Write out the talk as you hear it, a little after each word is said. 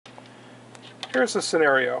Here's the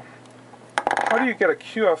scenario. How do you get a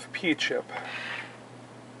QFP chip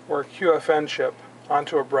or a QFN chip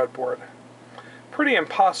onto a breadboard? Pretty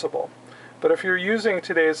impossible, but if you're using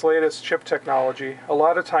today's latest chip technology, a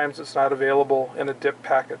lot of times it's not available in a DIP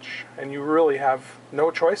package, and you really have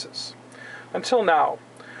no choices. Until now,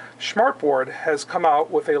 Schmartboard has come out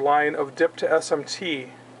with a line of DIP to SMT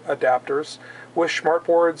adapters with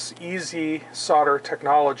Schmartboard's easy solder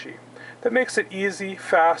technology that makes it easy,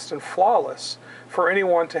 fast, and flawless for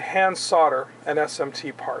anyone to hand solder an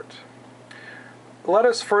SMT part. Let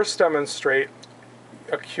us first demonstrate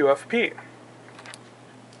a QFP.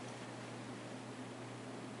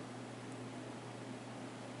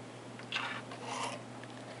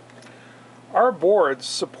 Our boards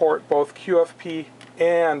support both QFP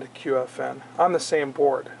and QFN on the same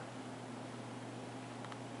board.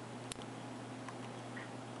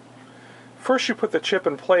 First you put the chip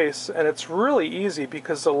in place, and it's really easy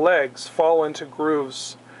because the legs fall into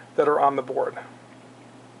grooves that are on the board.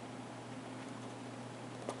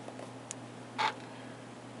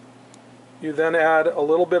 You then add a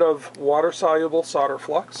little bit of water-soluble solder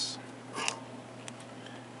flux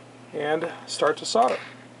and start to solder.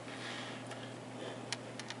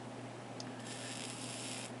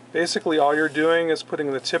 Basically all you're doing is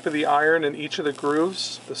putting the tip of the iron in each of the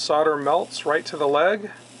grooves. The solder melts right to the leg,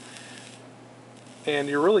 and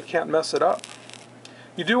you really can't mess it up.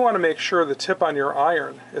 You do want to make sure the tip on your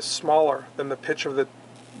iron is smaller than the pitch of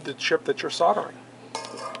the chip that you're soldering.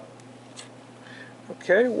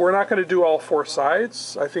 Okay, we're not going to do all four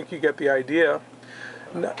sides. I think you get the idea.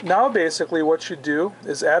 Now basically what you do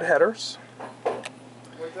is add headers.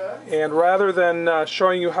 And rather than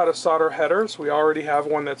showing you how to solder headers, we already have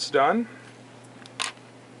one that's done.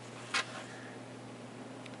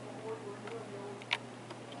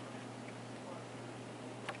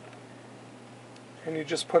 And you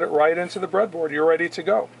just put it right into the breadboard. You're ready to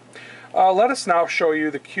go. Let us now show you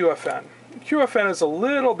the QFN. QFN is a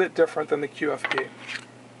little bit different than the QFP.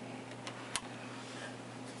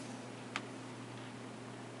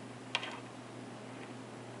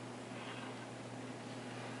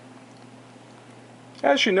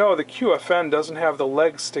 As you know, the QFN doesn't have the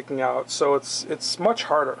legs sticking out, so it's much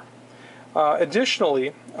harder.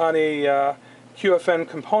 Additionally, on a QFN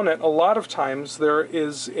component, a lot of times there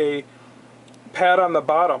is a pad on the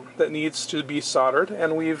bottom that needs to be soldered,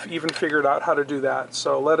 and we've even figured out how to do that.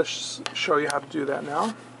 So let us show you how to do that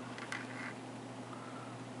now.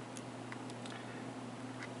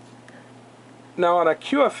 Now on a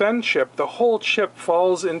QFN chip, the whole chip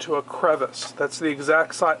falls into a crevice. That's the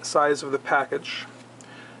exact size of the package.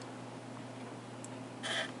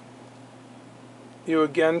 You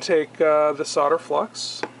again take the solder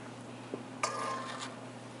flux,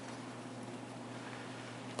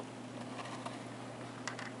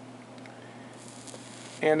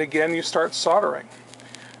 and again you start soldering.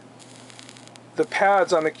 The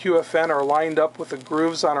pads on the QFN are lined up with the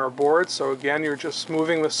grooves on our board, so again you're just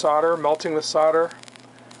moving the solder, melting the solder.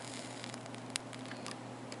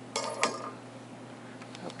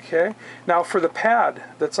 Okay, now for the pad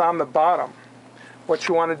that's on the bottom, what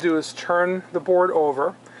you want to do is turn the board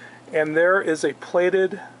over, and there is a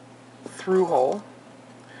plated through hole,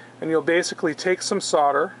 and you'll basically take some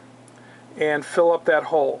solder and fill up that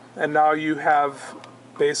hole, and now you have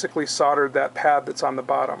basically soldered that pad that's on the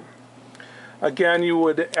bottom. Again, you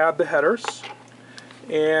would add the headers,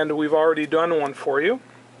 and we've already done one for you.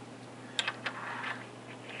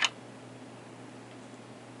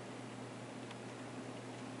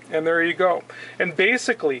 And there you go. And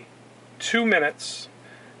basically 2 minutes,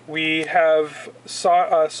 we have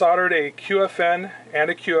soldered a QFN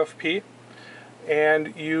and a QFP,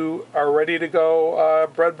 and you are ready to go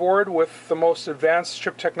breadboard with the most advanced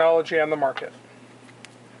chip technology on the market.